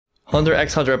Hunter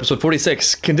x Hunter episode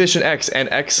 46, Condition X and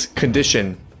X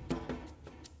Condition.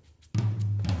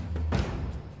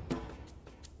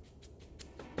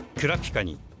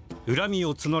 Kurapika.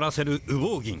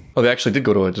 Oh, they actually did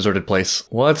go to a deserted place.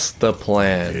 What's the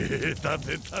plan?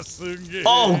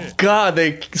 Oh god,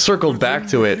 they circled back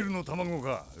to it.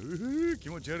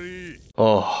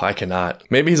 Oh, I cannot.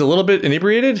 Maybe he's a little bit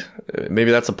inebriated?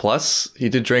 Maybe that's a plus? He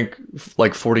did drink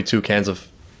like 42 cans of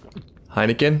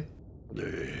Heineken.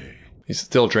 He's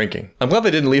still drinking. I'm glad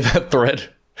they didn't leave that thread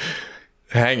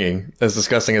hanging, as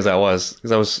disgusting as that was,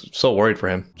 because I was so worried for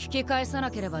him.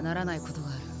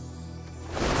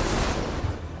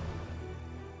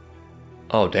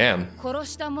 Oh, damn. I'm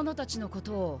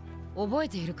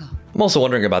also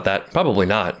wondering about that. Probably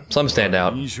not. Some stand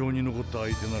out.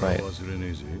 Right.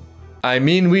 I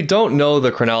mean, we don't know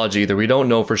the chronology either. We don't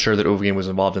know for sure that Uvogin was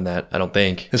involved in that, I don't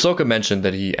think. Hisoka mentioned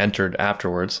that he entered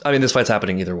afterwards. I mean, this fight's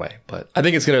happening either way, but I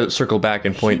think it's going to circle back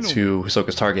and point to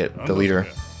Hisoka's target, the leader.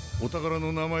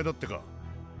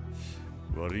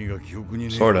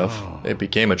 Sort of. It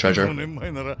became a treasure.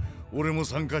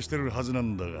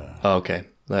 Oh, okay.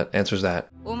 That answers that.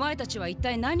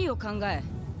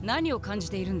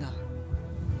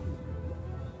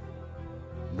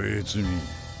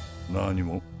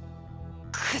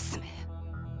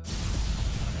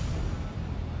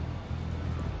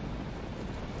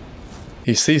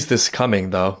 He sees this coming,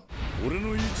 though.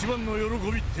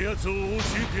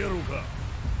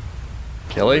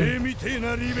 Killing?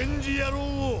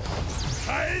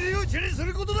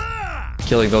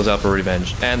 Killing those out for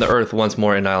revenge. And the Earth once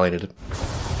more annihilated.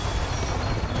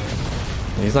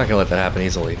 He's not gonna let that happen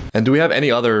easily. And do we have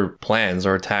any other plans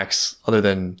or attacks other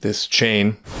than this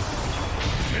chain?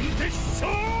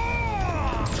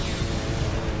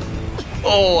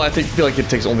 Oh, I feel like it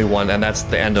takes only one, and that's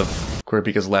the end of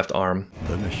Kurapika's left arm.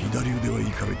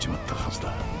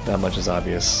 That much is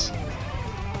obvious.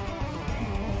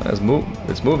 It's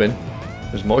moving.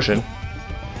 There's motion.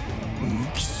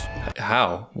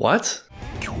 How? What?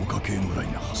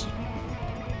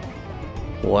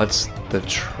 What's the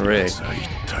trick?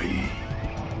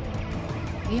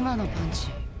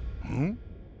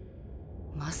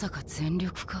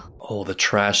 Oh, the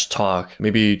trash talk.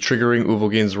 Maybe triggering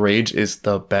Uvogin's rage is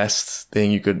the best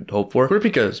thing you could hope for.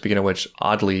 Kurapika, speaking of which,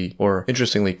 oddly or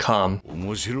interestingly calm.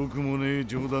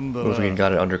 Uvogin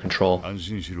got it under control. I'm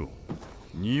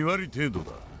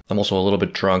also a little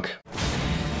bit drunk.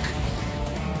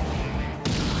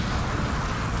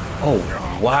 Oh,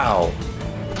 wow.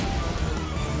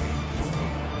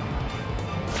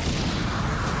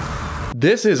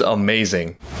 This is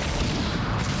amazing.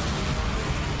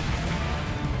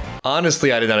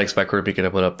 Honestly, I did not expect Kurapika to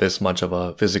put up this much of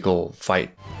a physical fight.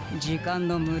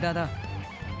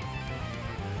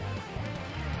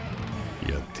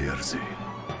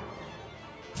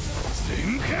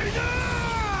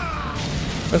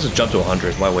 Let's just jump to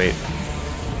 100. Why wait?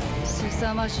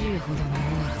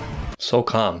 So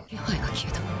calm.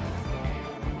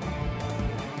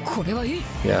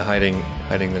 Yeah, hiding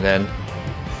the Nen.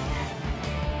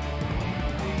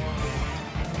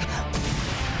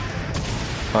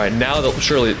 All right, now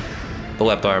surely the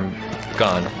left arm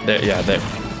gone. There, yeah,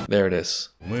 there it is.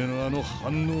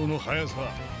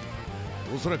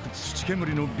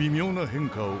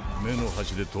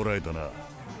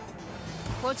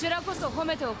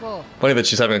 Funny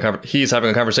that he's having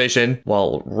a conversation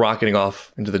while rocketing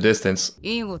off into the distance.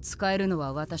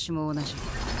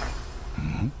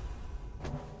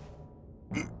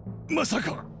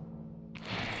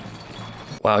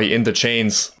 Wow, he in the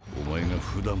chains.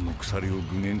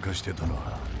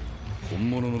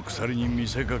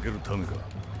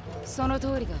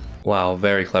 Wow,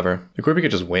 very clever. Did Kurapika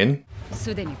just win?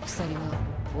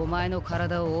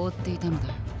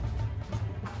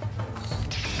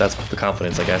 That's the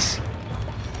confidence, I guess.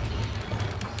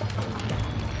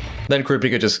 Then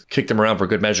Kurapika just kicked him around for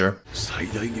good measure.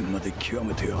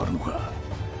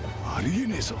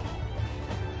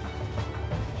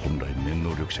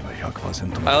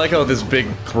 I like how this big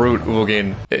brute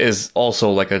Uvogin is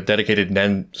also like a dedicated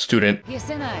Nen student.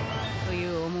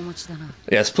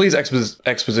 Yes, please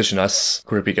exposition us,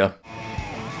 Kurapika.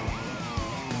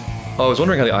 Oh, I was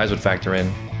wondering how the eyes would factor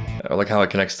in. Or like how it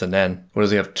connects to Nen. What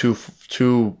does he have?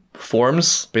 Two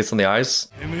forms based on the eyes?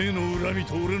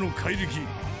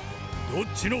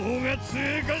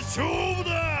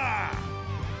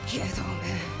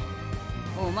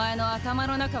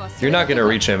 You're not gonna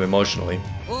reach him emotionally.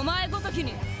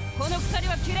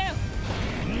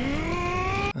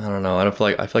 I don't know. I feel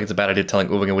like it's a bad idea telling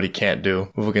Uvogin what he can't do.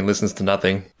 Uvogin listens to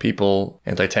nothing. People,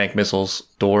 anti-tank missiles,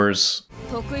 doors.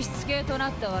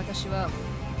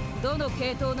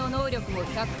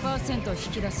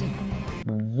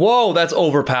 Whoa, that's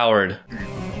overpowered.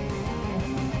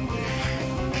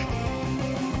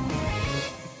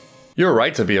 You're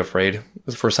right to be afraid.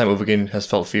 It's the first time Uvogin has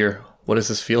felt fear. What is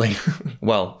this feeling?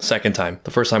 Well, second time.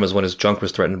 The first time was when his junk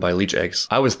was threatened by leech eggs.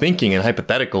 I was thinking in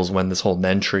hypotheticals when this whole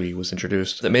Nen tree was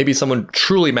introduced that maybe someone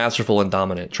truly masterful and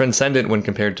dominant, transcendent when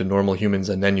compared to normal humans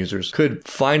and Nen users, could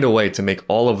find a way to make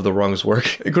all of the rungs work.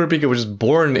 Kurapika was just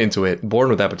born into it, born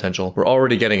with that potential. We're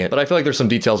already getting it, but I feel like there's some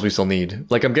details we still need.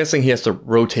 Like, I'm guessing he has to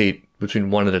rotate between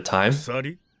one at a time.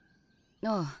 Sorry?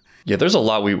 Oh. Yeah, there's a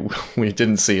lot we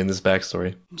didn't see in this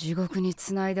backstory.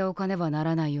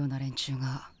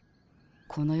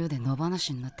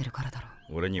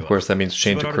 Of course, that means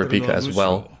chained to Kurapika as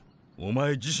well.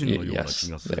 Yes,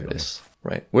 there it is.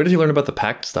 Right. Where did he learn about the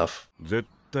pact stuff? You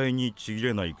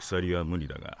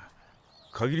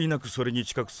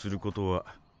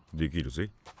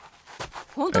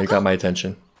got my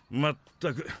attention.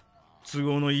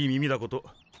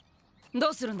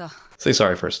 Say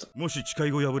sorry first.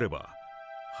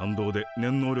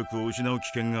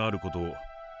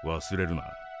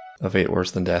 A fate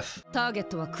worse than death.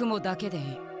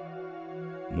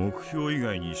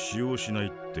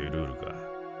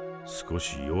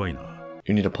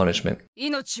 You need a punishment.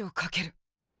 It's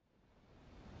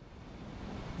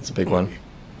a big one.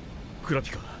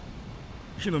 Kurapika,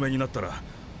 火の目になったら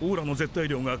オーラの絶対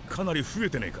量がかなり増え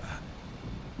てねえか。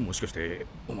もしかして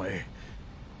お前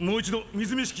もう一度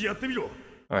水見式やってみろ。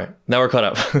 Alright, now we're caught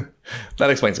up. That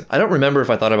explains it. I don't remember if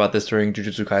I thought about this during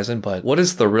Jujutsu Kaisen, but what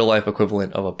is the real-life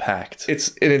equivalent of a pact? It's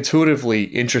an intuitively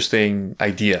interesting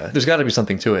idea. There's got to be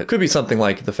something to it. Could be something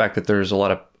like the fact that there's a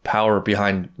lot of power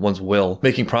behind one's will,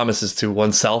 making promises to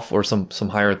oneself or some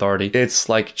higher authority. It's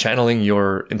like channeling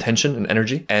your intention and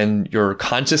energy and your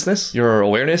consciousness, your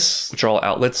awareness, which are all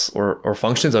outlets or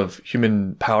functions of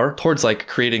human power towards like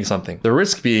creating something. The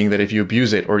risk being that if you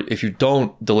abuse it or if you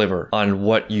don't deliver on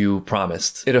what you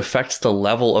promised, it affects the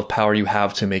level of power you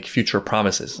have to make future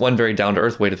promises. One very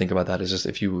down-to-earth way to think about that is just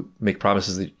if you make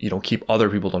promises that you don't keep, other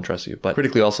people don't trust you. But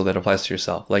critically also that applies to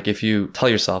yourself. Like if you tell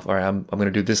yourself, all right, I'm going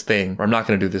to do this thing, or I'm not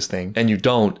going to do this thing, and you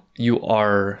don't, you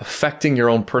are affecting your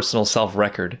own personal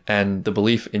self-record and the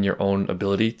belief in your own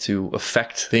ability to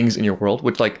affect things in your world,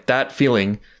 which like that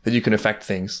feeling that you can affect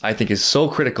things, I think is so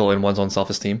critical in one's own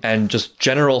self-esteem and just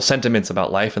general sentiments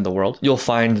about life and the world. You'll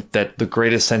find that the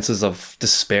greatest senses of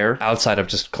despair outside of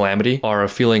just calamity are a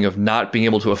feeling of not being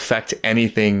able to affect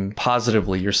anything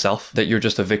positively yourself, that you're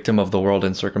just a victim of the world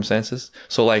and circumstances.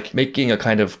 So like making a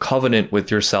kind of covenant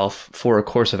with yourself for a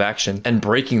course of action and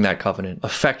breaking that covenant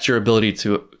affects your ability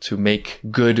to make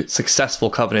good, successful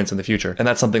covenants in the future. And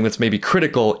that's something that's maybe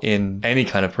critical in any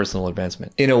kind of personal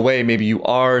advancement. In a way, maybe you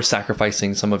are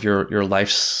sacrificing some of your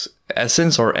life's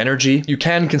essence or energy. You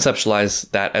can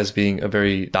conceptualize that as being a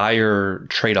very dire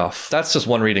trade-off. That's just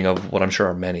one reading of what I'm sure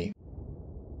are many.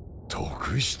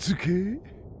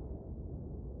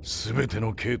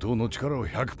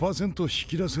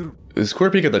 Is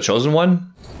Kurapika the chosen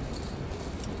one?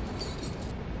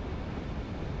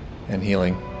 And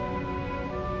healing.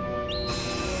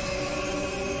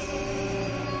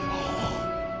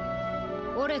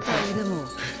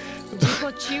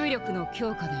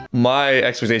 My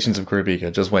expectations of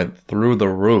Kurapika just went through the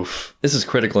roof. This is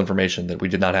critical information that we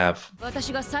did not have. I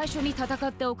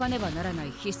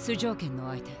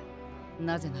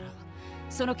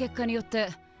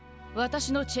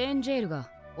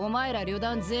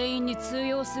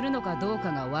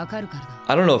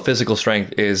don't know if physical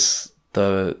strength is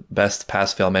the best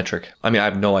pass-fail metric. I mean, I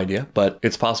have no idea, but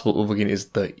it's possible Uvogin is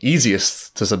the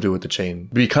easiest to subdue with the chain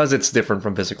because it's different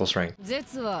from physical strength.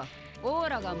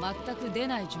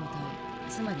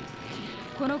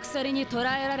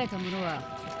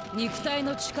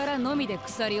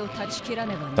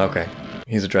 Okay,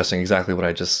 he's addressing exactly what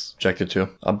I just objected to.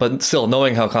 But still,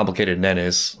 knowing how complicated Nen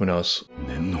is, who knows?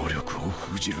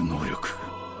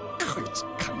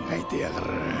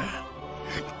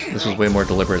 This was way more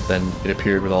deliberate than it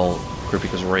appeared with all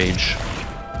Kurapika's rage.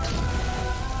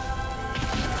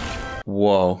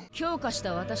 Whoa.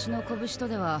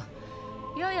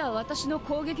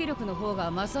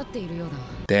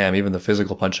 Damn, even the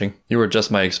physical punching. You were just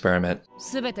my experiment.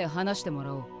 I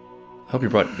hope you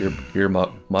brought your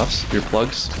muffs, your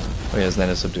plugs. Oh yeah, his Nen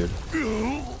is subdued.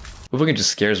 Uvogin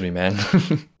just scares me, man.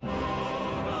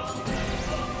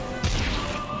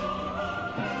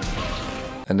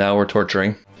 And now we're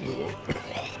torturing.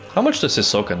 How much does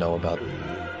Hisoka know about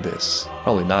this?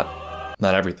 Probably not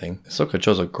everything. Hisoka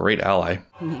chose a great ally.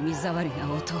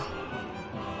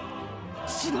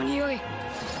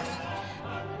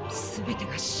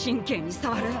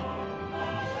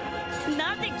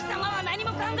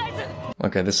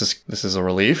 Okay, this is a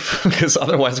relief, because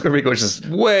otherwise Kurapika was just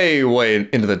way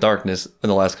into the darkness in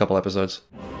the last couple episodes.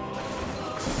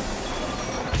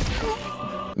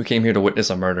 We came here to witness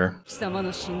a murder.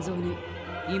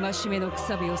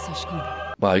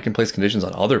 Wow, you can place conditions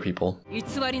on other people.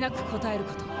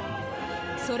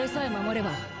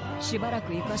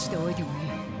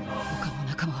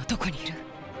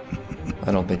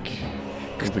 I don't think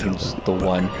Uvagin's the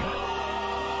one.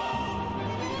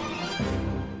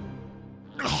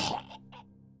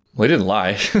 Well, he didn't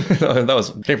lie.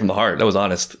 That came from the heart. That was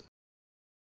honest.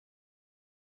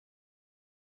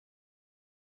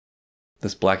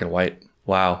 This black and white.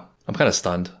 Wow. I'm kind of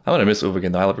stunned. I'm gonna miss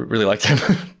Uvagin though. I really liked him.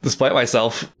 Despite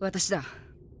myself.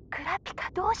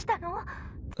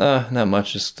 Not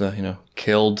much. Just, you know,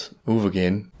 killed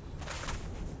Uvagin.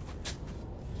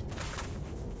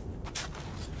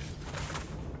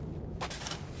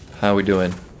 How we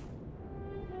doing?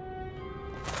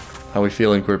 How we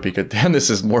feeling, Kurapika? Damn, this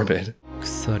is morbid.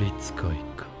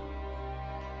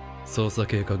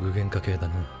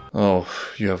 Oh,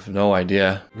 you have no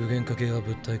idea.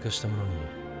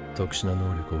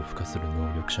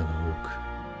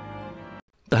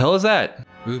 The hell is that?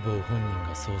 Look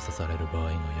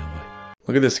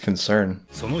at this concern.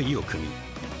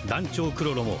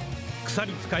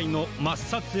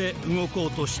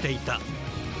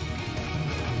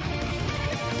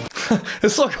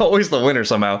 Hisoka always the winner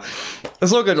somehow.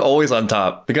 Hisoka's always on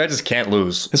top. The guy just can't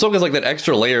lose. Hisoka's like that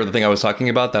extra layer of the thing I was talking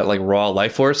about, that like raw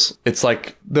life force. It's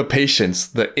like the patience,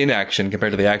 the inaction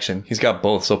compared to the action. He's got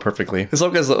both so perfectly.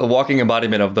 Hisoka's a walking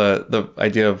embodiment of the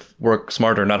idea of work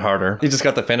smarter, not harder. He just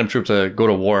got the Phantom Troop to go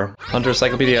to war. Hunter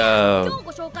Encyclopedia.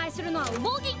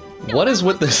 What is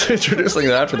with this introducing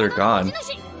that after they're gone?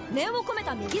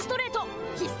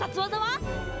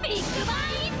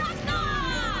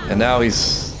 And now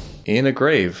he's in a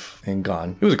grave and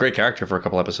gone. He was a great character for a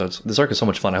couple episodes. This arc is so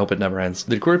much fun. I hope it never ends.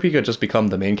 Did Kurapika just become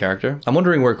the main character? I'm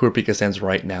wondering where Kurapika stands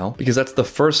right now, because that's the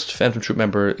first Phantom Troop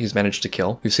member he's managed to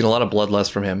kill. We've seen a lot of bloodlust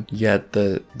from him, yet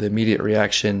the immediate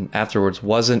reaction afterwards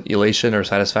wasn't elation or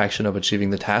satisfaction of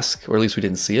achieving the task, or at least we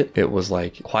didn't see it. It was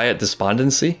like quiet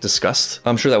despondency, disgust.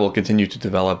 I'm sure that will continue to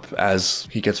develop as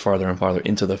he gets farther and farther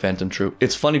into the Phantom Troop.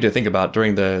 It's funny to think about.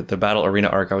 During the battle arena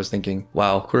arc, I was thinking,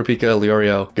 wow, Kurapika,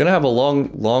 Leorio, gonna have a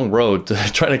long road to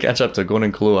try to catch up to Gon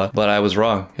and Killua, but I was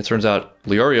wrong. It turns out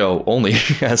Leorio only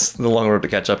has the long road to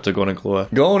catch up to Gon and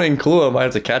Killua. Gon and Killua might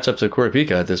have to catch up to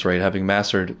Kurapika at this rate, having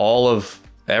mastered all of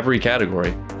every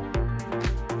category.